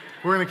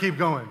 We're going to keep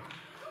going.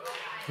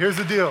 Here's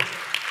the deal.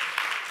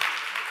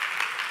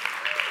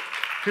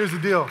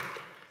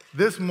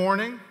 This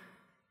morning,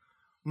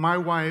 my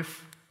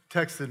wife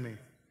texted me,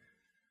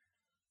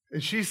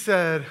 and she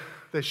said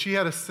that she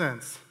had a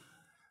sense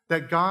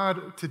that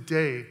God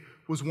today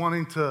was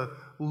wanting to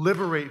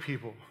liberate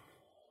people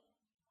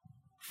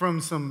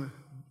from some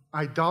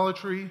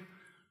idolatry,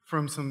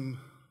 from some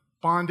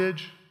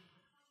bondage.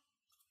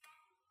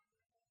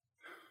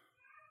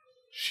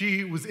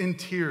 She was in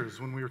tears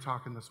when we were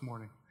talking this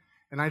morning,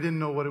 and I didn't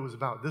know what it was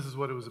about. This is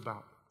what it was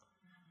about.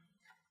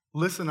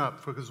 Listen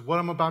up, because what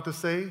I'm about to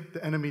say,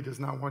 the enemy does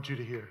not want you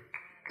to hear.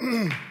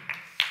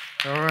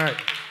 All right.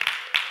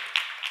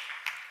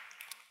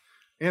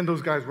 And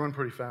those guys run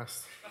pretty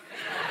fast.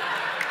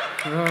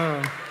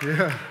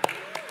 Yeah.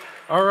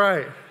 All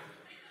right.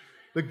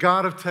 The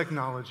God of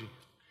technology.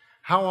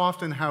 How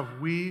often have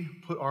we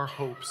put our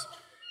hopes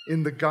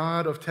in the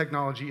God of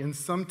technology, in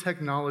some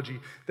technology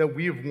that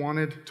we have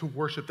wanted to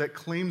worship that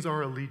claims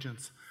our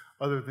allegiance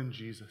other than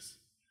Jesus?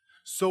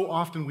 So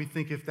often we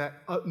think if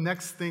that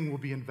next thing will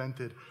be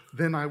invented,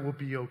 then I will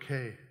be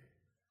okay.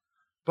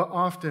 But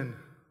often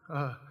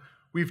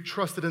we've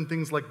trusted in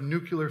things like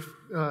nuclear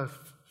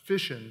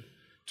fission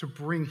to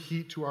bring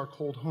heat to our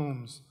cold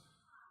homes,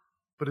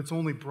 but it's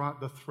only brought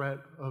the threat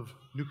of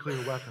nuclear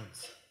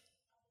weapons.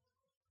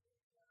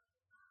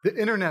 The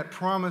internet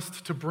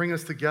promised to bring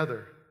us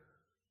together,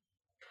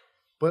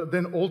 but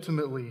then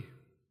ultimately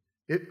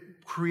it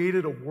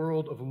created a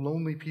world of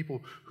lonely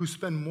people who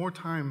spend more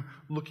time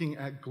looking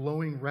at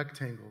glowing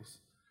rectangles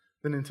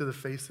than into the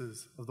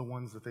faces of the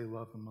ones that they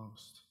love the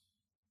most.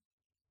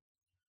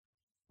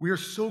 We are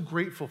so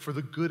grateful for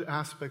the good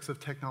aspects of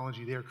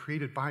technology. They are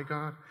created by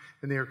God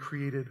and they are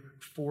created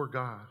for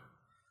God.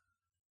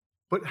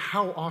 But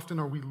how often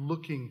are we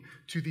looking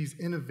to these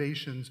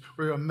innovations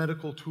or a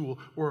medical tool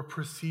or a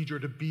procedure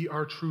to be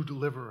our true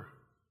deliverer?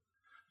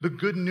 The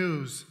good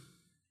news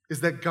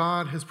is that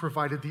God has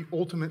provided the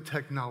ultimate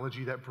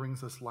technology that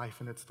brings us life,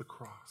 and it's the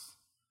cross.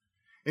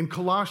 In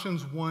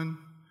Colossians 1,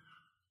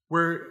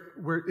 where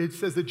it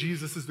says that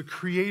Jesus is the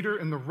creator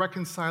and the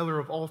reconciler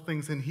of all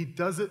things, and he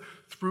does it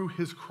through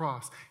his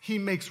cross. He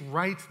makes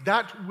right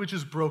that which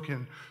is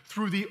broken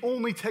through the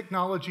only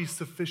technology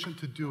sufficient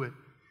to do it,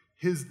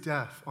 his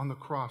death on the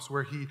cross,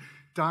 where he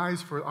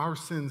dies for our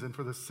sins and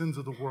for the sins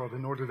of the world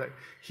in order that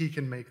he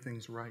can make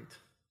things right.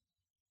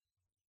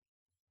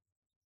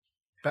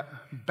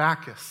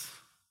 Bacchus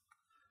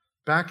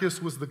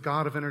was the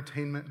god of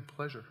entertainment and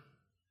pleasure.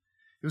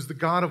 It was the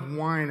god of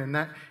wine, and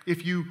that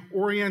if you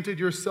oriented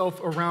yourself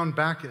around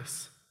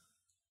Bacchus,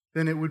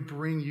 then it would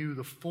bring you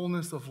the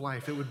fullness of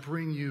life. It would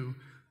bring you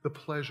the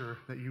pleasure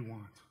that you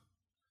want.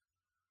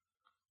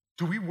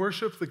 Do we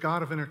worship the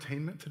god of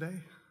entertainment today?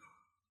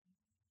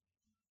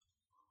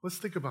 Let's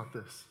think about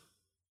this.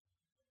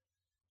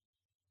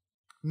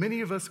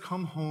 Many of us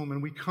come home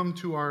and we come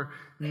to our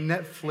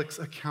Netflix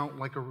account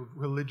like a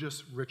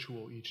religious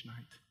ritual each night.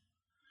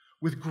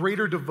 With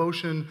greater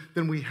devotion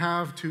than we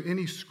have to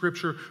any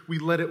scripture, we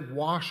let it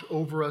wash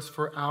over us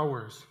for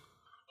hours,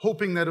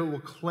 hoping that it will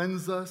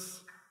cleanse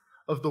us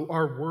of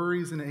our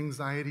worries and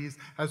anxieties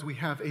as we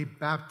have a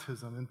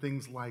baptism in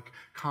things like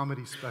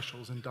comedy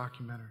specials and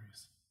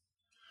documentaries.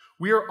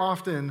 We are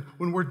often,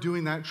 when we're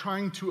doing that,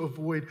 trying to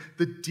avoid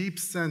the deep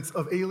sense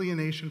of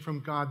alienation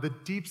from God, the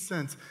deep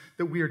sense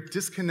that we are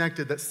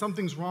disconnected, that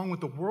something's wrong with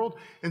the world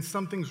and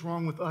something's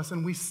wrong with us,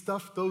 and we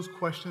stuff those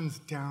questions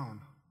down.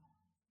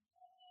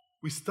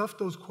 We stuff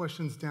those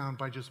questions down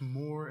by just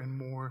more and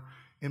more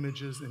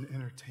images and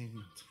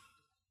entertainment.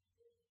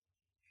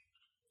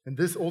 And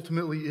this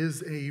ultimately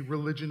is a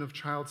religion of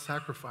child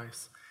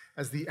sacrifice,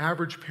 as the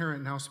average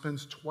parent now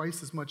spends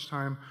twice as much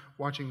time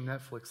watching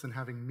Netflix and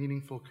having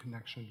meaningful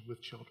connection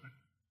with children.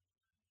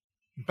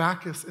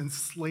 Bacchus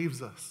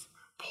enslaves us,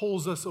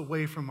 pulls us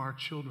away from our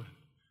children.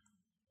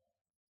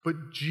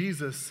 But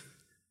Jesus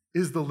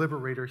is the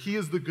liberator. He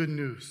is the good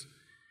news.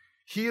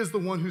 He is the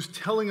one who's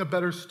telling a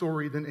better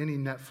story than any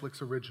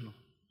Netflix original.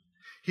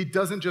 He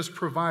doesn't just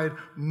provide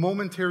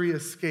momentary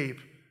escape,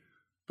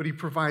 but he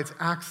provides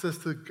access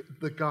to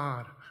the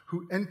God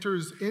who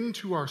enters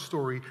into our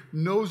story,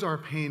 knows our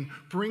pain,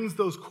 brings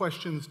those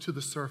questions to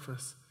the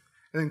surface,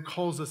 and then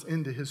calls us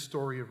into his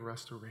story of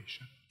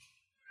restoration.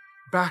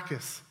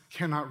 Bacchus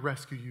cannot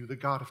rescue you, the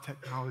God of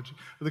technology,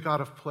 the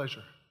God of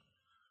pleasure.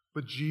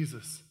 But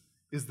Jesus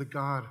is the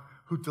God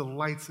who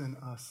delights in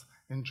us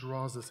and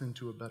draws us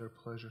into a better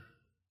pleasure.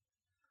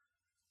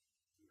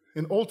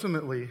 And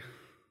ultimately,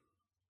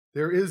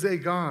 there is a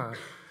God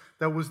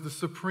that was the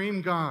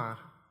supreme God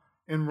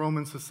in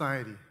Roman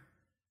society.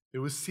 It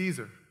was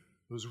Caesar.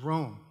 It was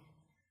Rome.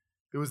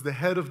 It was the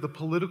head of the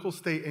political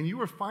state, and you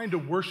were fine to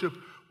worship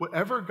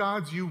whatever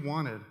gods you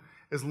wanted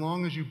as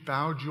long as you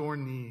bowed your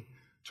knee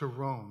to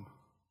Rome,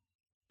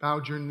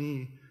 bowed your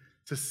knee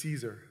to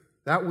Caesar.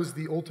 That was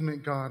the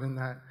ultimate God in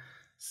that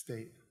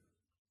state.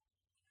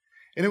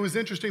 And it was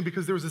interesting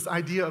because there was this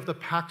idea of the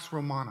Pax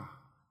Romana,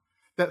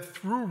 that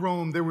through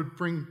Rome there would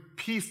bring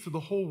peace to the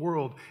whole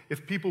world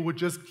if people would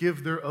just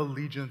give their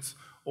allegiance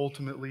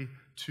ultimately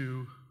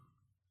to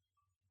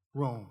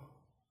Rome,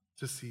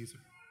 to Caesar.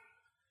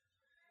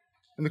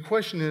 And the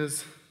question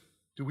is,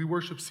 do we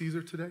worship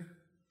Caesar today?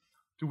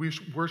 Do we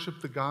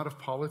worship the God of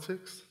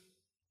politics?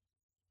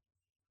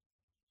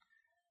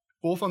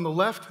 Both on the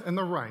left and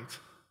the right,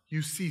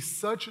 you see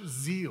such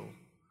zeal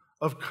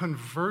of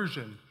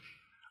conversion,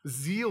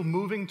 zeal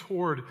moving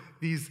toward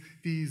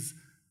these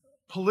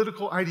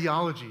political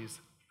ideologies,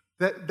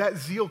 that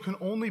zeal can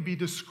only be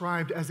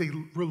described as a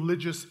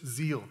religious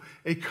zeal,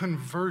 a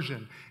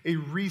conversion, a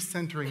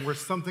recentering where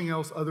something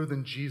else other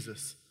than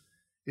Jesus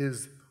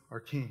is our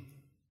king.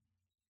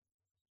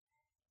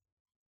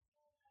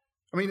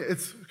 I mean,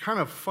 it's kind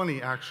of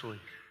funny, actually.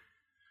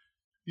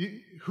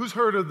 Who's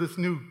heard of this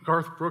new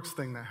Garth Brooks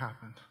thing that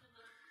happened?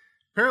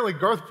 Apparently,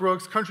 Garth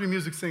Brooks, country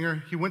music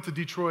singer, he went to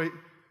Detroit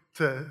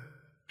to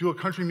do a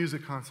country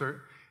music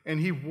concert, and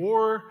he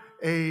wore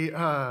a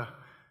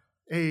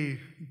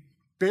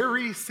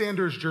Barry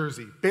Sanders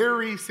jersey.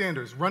 Barry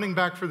Sanders, running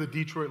back for the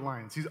Detroit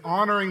Lions. He's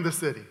honoring the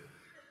city.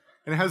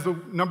 And it has the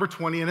number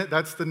 20 in it.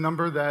 That's the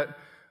number that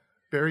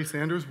Barry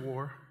Sanders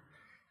wore.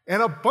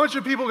 And a bunch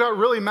of people got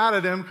really mad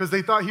at him because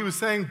they thought he was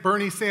saying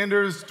Bernie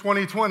Sanders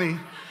 2020,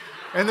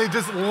 and they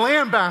just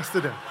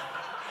lambasted him.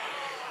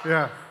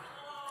 Yeah.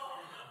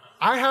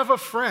 I have a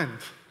friend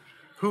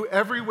who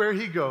everywhere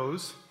he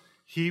goes,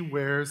 he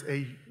wears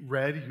a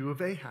red U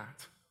of A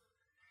hat.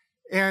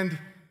 And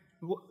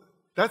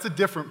that's a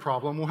different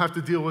problem. We'll have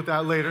to deal with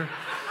that later.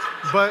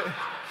 But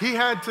he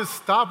had to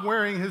stop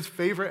wearing his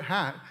favorite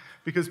hat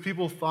because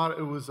people thought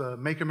it was a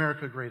Make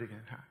America Great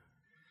Again hat.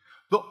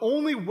 The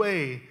only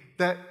way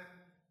that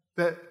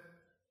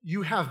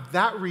you have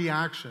that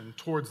reaction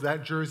towards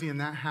that jersey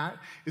and that hat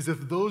is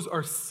if those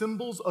are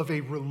symbols of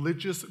a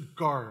religious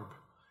garb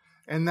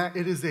and that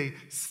it is a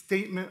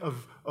statement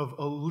of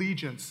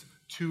allegiance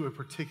to a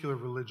particular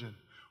religion.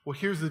 Well,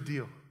 here's the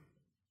deal.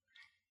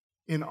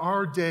 In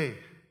our day,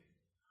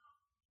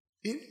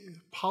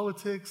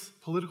 politics,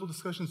 political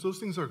discussions, those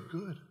things are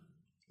good.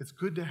 It's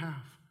good to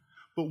have.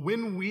 But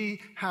when we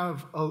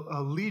have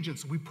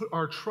allegiance, we put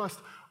our trust,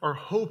 our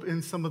hope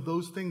in some of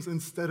those things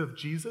instead of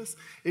Jesus,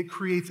 it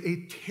creates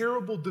a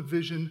terrible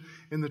division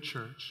in the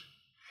church.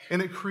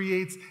 And it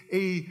creates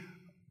an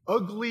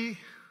ugly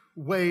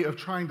way of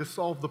trying to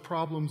solve the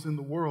problems in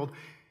the world.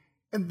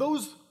 And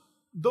those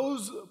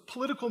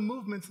political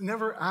movements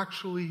never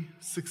actually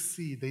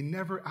succeed. They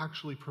never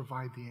actually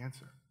provide the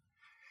answer.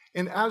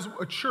 And as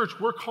a church,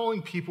 we're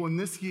calling people in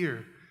this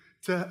year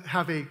to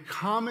have a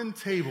common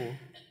table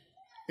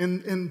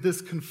in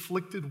this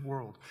conflicted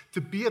world, to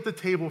be at the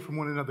table from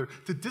one another,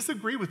 to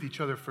disagree with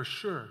each other for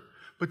sure,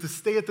 but to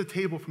stay at the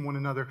table from one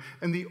another.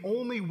 And the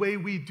only way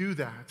we do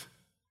that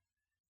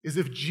is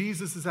if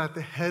Jesus is at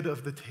the head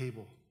of the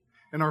table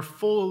and our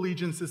full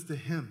allegiance is to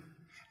him.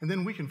 And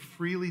then we can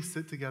freely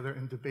sit together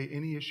and debate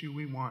any issue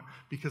we want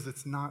because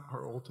it's not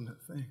our ultimate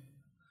thing.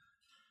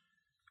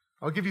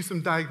 I'll give you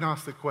some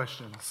diagnostic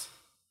questions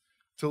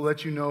to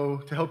let you know,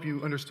 to help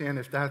you understand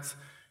if that's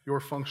your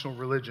functional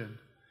religion.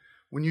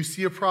 When you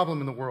see a problem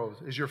in the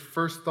world, is your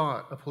first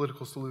thought a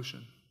political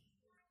solution?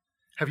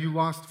 Have you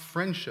lost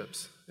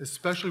friendships,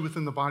 especially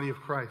within the body of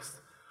Christ,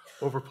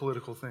 over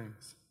political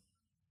things?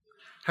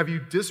 Have you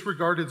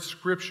disregarded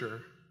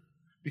Scripture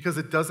because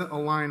it doesn't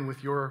align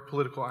with your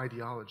political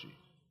ideology?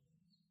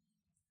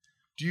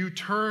 Do you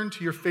turn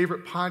to your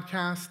favorite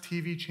podcasts,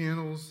 TV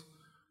channels,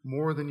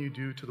 more than you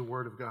do to the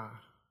Word of God?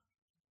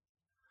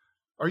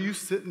 Are you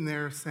sitting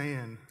there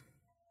saying,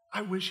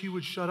 I wish he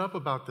would shut up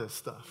about this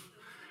stuff?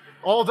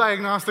 All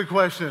diagnostic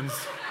questions.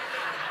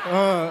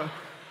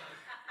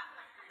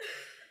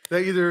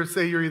 They either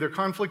say you're either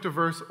conflict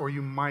averse or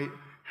you might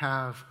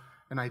have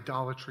an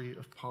idolatry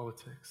of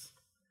politics.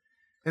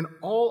 And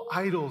all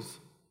idols,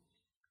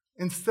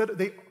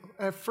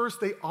 at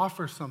first they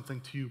offer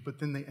something to you, but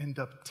then they end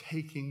up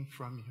taking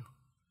from you.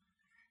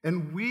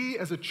 And we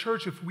as a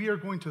church, if we are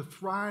going to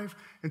thrive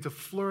and to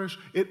flourish,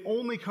 it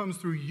only comes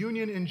through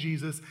union in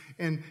Jesus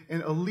and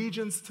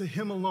allegiance to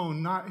him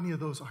alone, not any of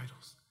those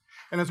idols.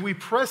 And as we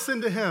press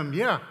into him,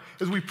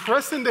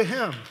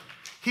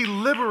 he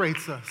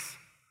liberates us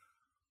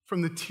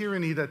from the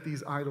tyranny that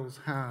these idols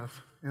have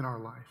in our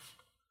life.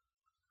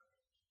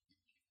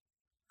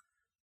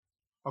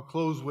 I'll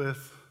close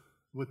with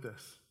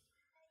this.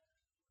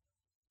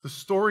 The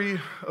story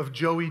of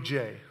Joey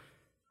J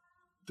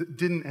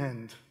didn't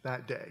end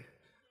that day.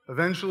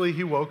 Eventually,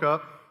 he woke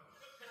up.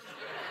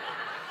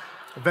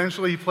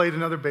 Eventually, he played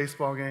another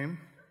baseball game.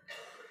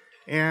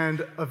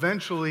 And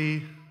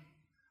eventually,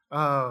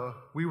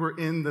 we were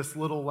in this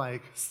little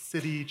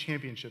city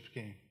championship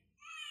game.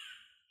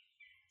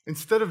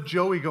 Instead of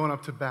Joey going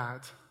up to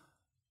bat,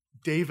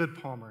 David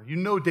Palmer, you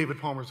know David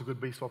Palmer's a good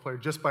baseball player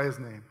just by his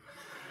name,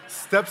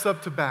 steps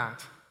up to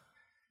bat.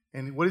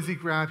 And what does he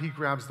grab? He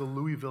grabs the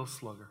Louisville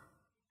Slugger.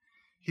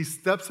 He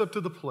steps up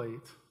to the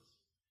plate,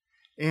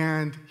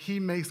 and he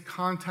makes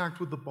contact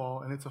with the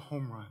ball, and it's a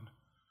home run.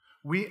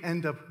 We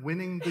end up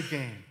winning the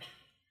game.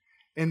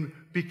 And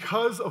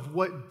because of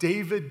what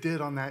David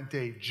did on that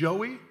day,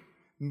 Joey,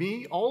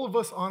 me, all of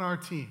us on our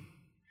team,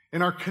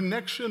 and our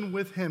connection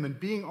with him and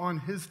being on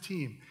his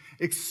team,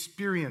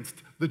 experienced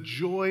the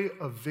joy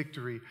of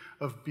victory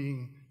of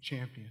being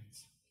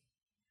champions.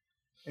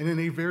 And in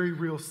a very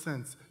real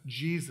sense,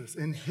 Jesus,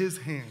 in his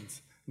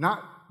hands,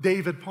 not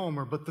David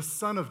Palmer, but the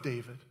Son of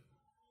David,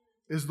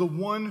 is the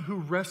one who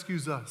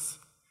rescues us.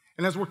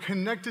 And as we're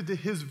connected to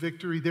his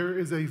victory, there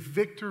is a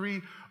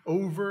victory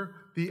over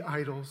the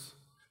idols.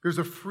 There's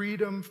a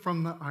freedom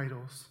from the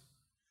idols.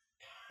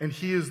 And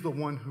he is the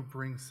one who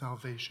brings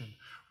salvation.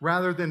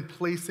 Rather than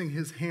placing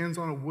his hands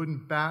on a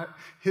wooden bat,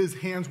 his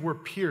hands were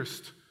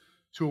pierced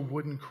to a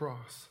wooden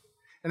cross.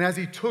 And as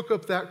he took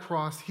up that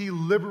cross, he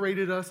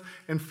liberated us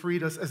and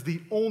freed us as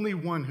the only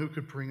one who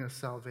could bring us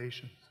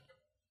salvation.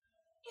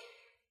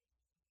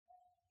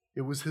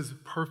 It was his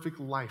perfect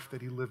life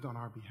that he lived on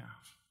our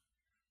behalf.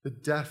 The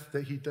death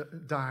that he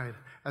died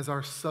as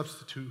our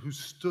substitute who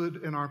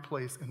stood in our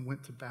place and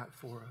went to bat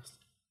for us.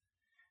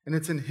 And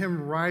it's in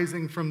him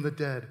rising from the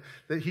dead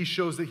that he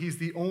shows that he's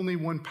the only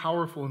one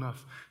powerful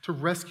enough to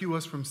rescue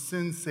us from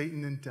sin,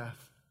 Satan, and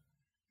death,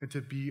 and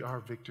to be our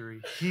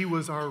victory. He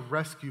was our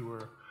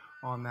rescuer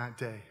on that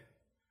day.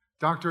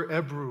 Dr.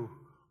 Ebru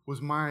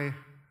was my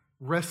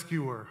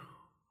rescuer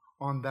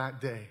on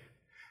that day.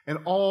 And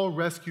all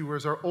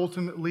rescuers are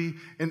ultimately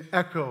an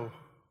echo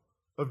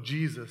of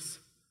Jesus,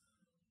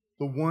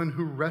 the one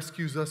who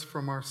rescues us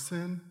from our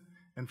sin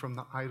and from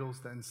the idols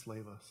that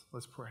enslave us.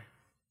 Let's pray.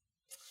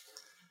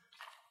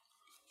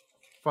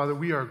 Father,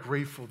 we are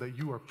grateful that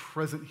you are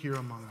present here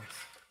among us.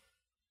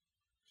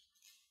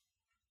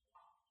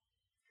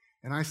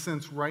 And I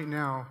sense right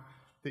now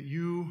that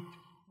you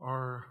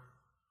are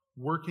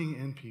working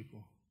in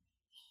people.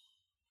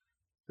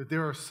 That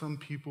there are some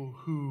people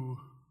who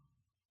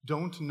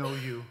don't know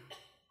you,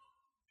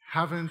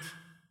 haven't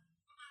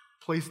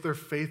placed their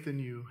faith in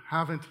you,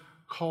 haven't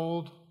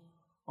called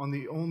on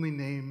the only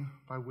name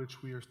by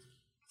which we are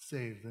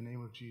saved, the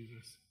name of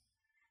Jesus.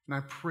 And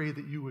I pray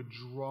that you would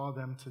draw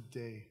them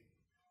today,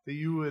 that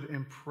you would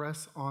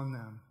impress on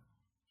them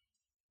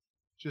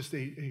just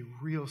a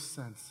real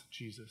sense,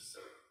 Jesus,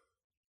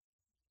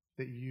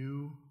 that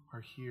you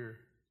are here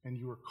and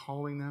you are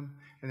calling them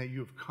and that you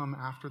have come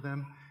after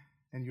them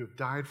and you have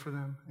died for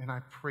them. And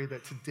I pray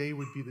that today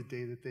would be the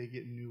day that they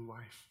get new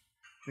life.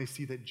 They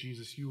see that,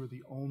 Jesus, you are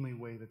the only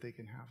way that they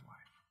can have life.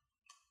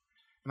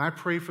 And I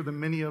pray for the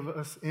many of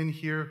us in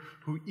here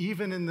who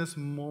even in this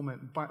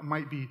moment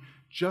might be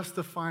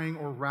justifying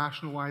or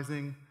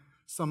rationalizing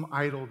some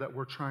idol that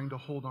we're trying to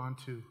hold on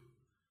to.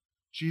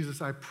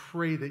 Jesus, I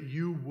pray that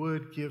you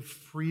would give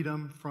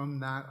freedom from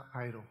that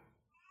idol.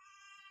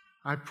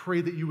 I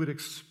pray that you would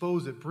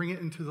expose it, bring it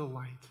into the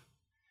light,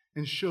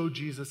 and show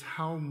Jesus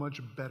how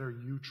much better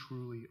you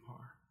truly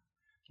are.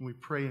 And we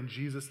pray in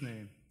Jesus'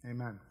 name,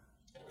 amen.